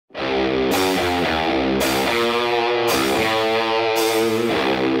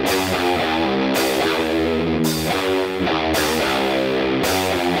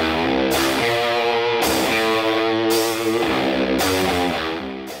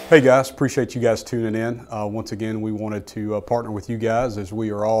Hey guys, appreciate you guys tuning in. Once again, we wanted to partner with you guys as we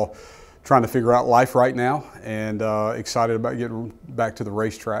are all trying to figure out life right now and excited about getting back to the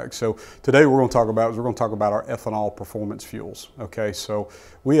racetrack. So today we're going to talk about our ethanol performance fuels. Okay, so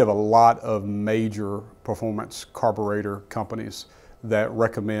we have a lot of major performance carburetor companies that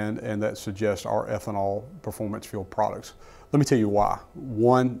recommend and that suggest our ethanol performance fuel products. Let me tell you why.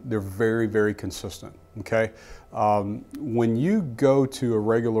 One, they're very, very consistent, okay? When you go to a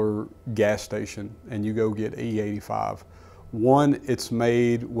regular gas station and you go get E85, one, it's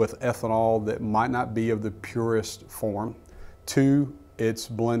made with ethanol that might not be of the purest form. Two, it's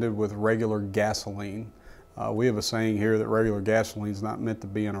blended with regular gasoline. We have a saying here that regular gasoline is not meant to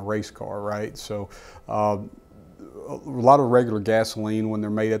be in a race car, right? So a lot of regular gasoline, when they're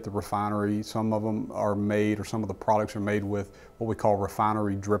made at the refinery, some of them are made, or some of the products are made with what we call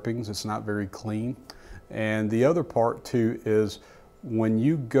refinery drippings. It's not very clean. And the other part too is when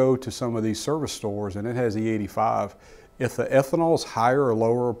you go to some of these service stores and it has E85, if the ethanol is higher or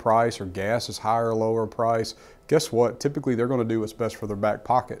lower price, or gas is higher or lower price, guess what? Typically they're going to do what's best for their back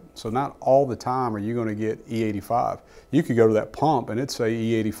pocket. So not all the time are you going to get E85. You could go to that pump and it'd say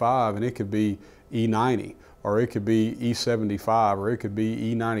E85 and it could be E90. Or it could be E75, or it could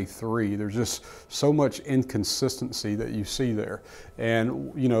be E93. There's just so much inconsistency that you see there.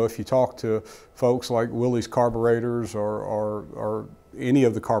 And you know, if you talk to folks like Willie's Carburetors or any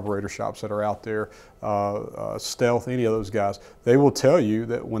of the carburetor shops that are out there, Stealth, any of those guys, they will tell you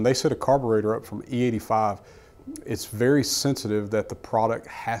that when they set a carburetor up from E85, it's very sensitive that the product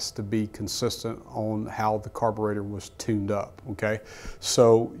has to be consistent on how the carburetor was tuned up, okay?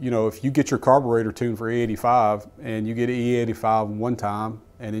 So, you know, if you get your carburetor tuned for E85 and you get E85 one time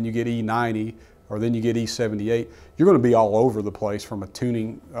and then you get E90 or then you get E78, you're going to be all over the place from a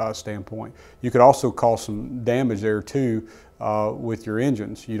tuning standpoint. You could also cause some damage there too with your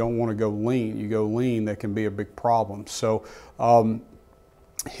engines. You don't want to go lean. You go lean, that can be a big problem. So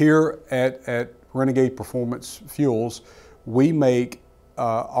here at Renegade Performance Fuels, we make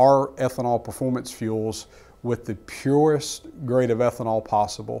our ethanol performance fuels with the purest grade of ethanol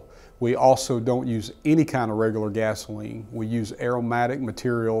possible. We also don't use any kind of regular gasoline. We use aromatic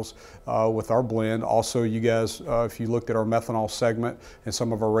materials with our blend. Also, you guys, if you looked at our methanol segment and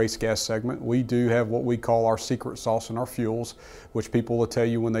some of our race gas segment, we do have what we call our secret sauce in our fuels, which people will tell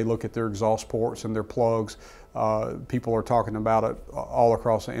you when they look at their exhaust ports and their plugs. People are talking about it all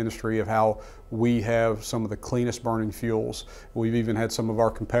across the industry of how we have some of the cleanest burning fuels. We've even had some of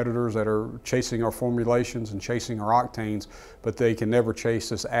our competitors that are chasing our formulations and chasing our octanes, but they can never chase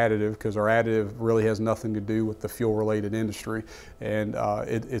this additive because our additive really has nothing to do with the fuel related industry, and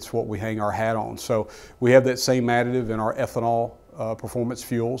it's what we hang our hat on. So we have that same additive in our ethanol performance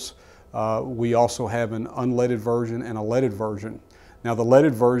fuels. We also have an unleaded version and a leaded version. Now the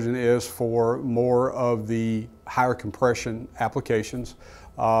leaded version is for more of the higher compression applications.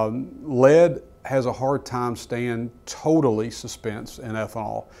 Lead has a hard time staying totally suspense in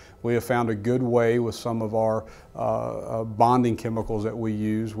ethanol. We have found a good way with some of our bonding chemicals that we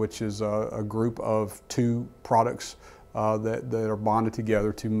use, which is a group of two products that are bonded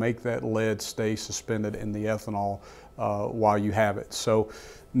together to make that lead stay suspended in the ethanol while you have it. So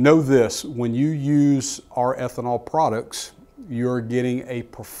know this, when you use our ethanol products, you're getting a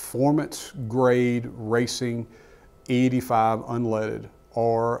performance grade racing E85 unleaded,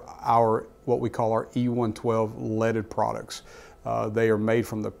 or our what we call our E112 leaded products. They are made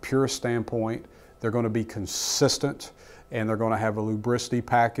from the purest standpoint. They're going to be consistent, and they're going to have a lubricity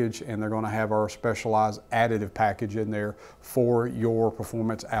package, and they're going to have our specialized additive package in there for your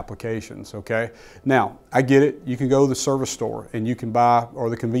performance applications, okay? Now, I get it. You can go to the service store and you can buy, or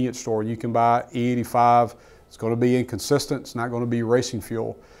the convenience store, and you can buy E85. It's going to be inconsistent. It's not going to be racing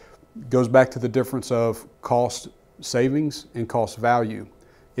fuel. It goes back to the difference of cost savings and cost value.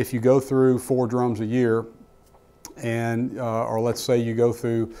 If you go through 4 drums a year, and or let's say you go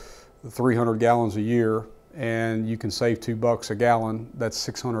through 300 gallons a year, and you can save $2 a gallon, that's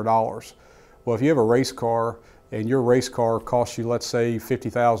 $600. Well, if you have a race car and your race car costs you, let's say,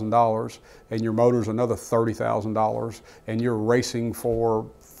 $50,000, and your motor's another $30,000, and you're racing for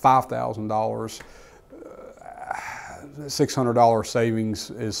 $5,000, $600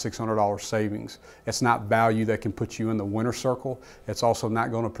 savings is $600 savings. It's not value that can put you in the winner circle. It's also not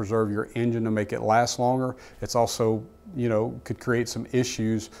going to preserve your engine to make it last longer. It's also, you know, could create some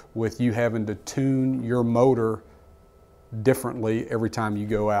issues with you having to tune your motor differently every time you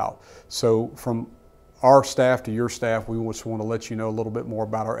go out. So from our staff to your staff, we just want to let you know a little bit more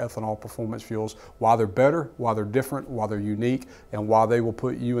about our ethanol performance fuels, why they're better, why they're different, why they're unique, and why they will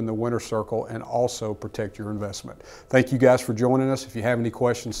put you in the winner's circle and also protect your investment. Thank you guys for joining us. If you have any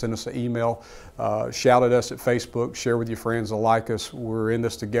questions, send us an email, shout at us at Facebook, share with your friends that like us. We're in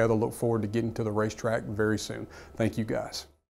this together. Look forward to getting to the racetrack very soon. Thank you guys.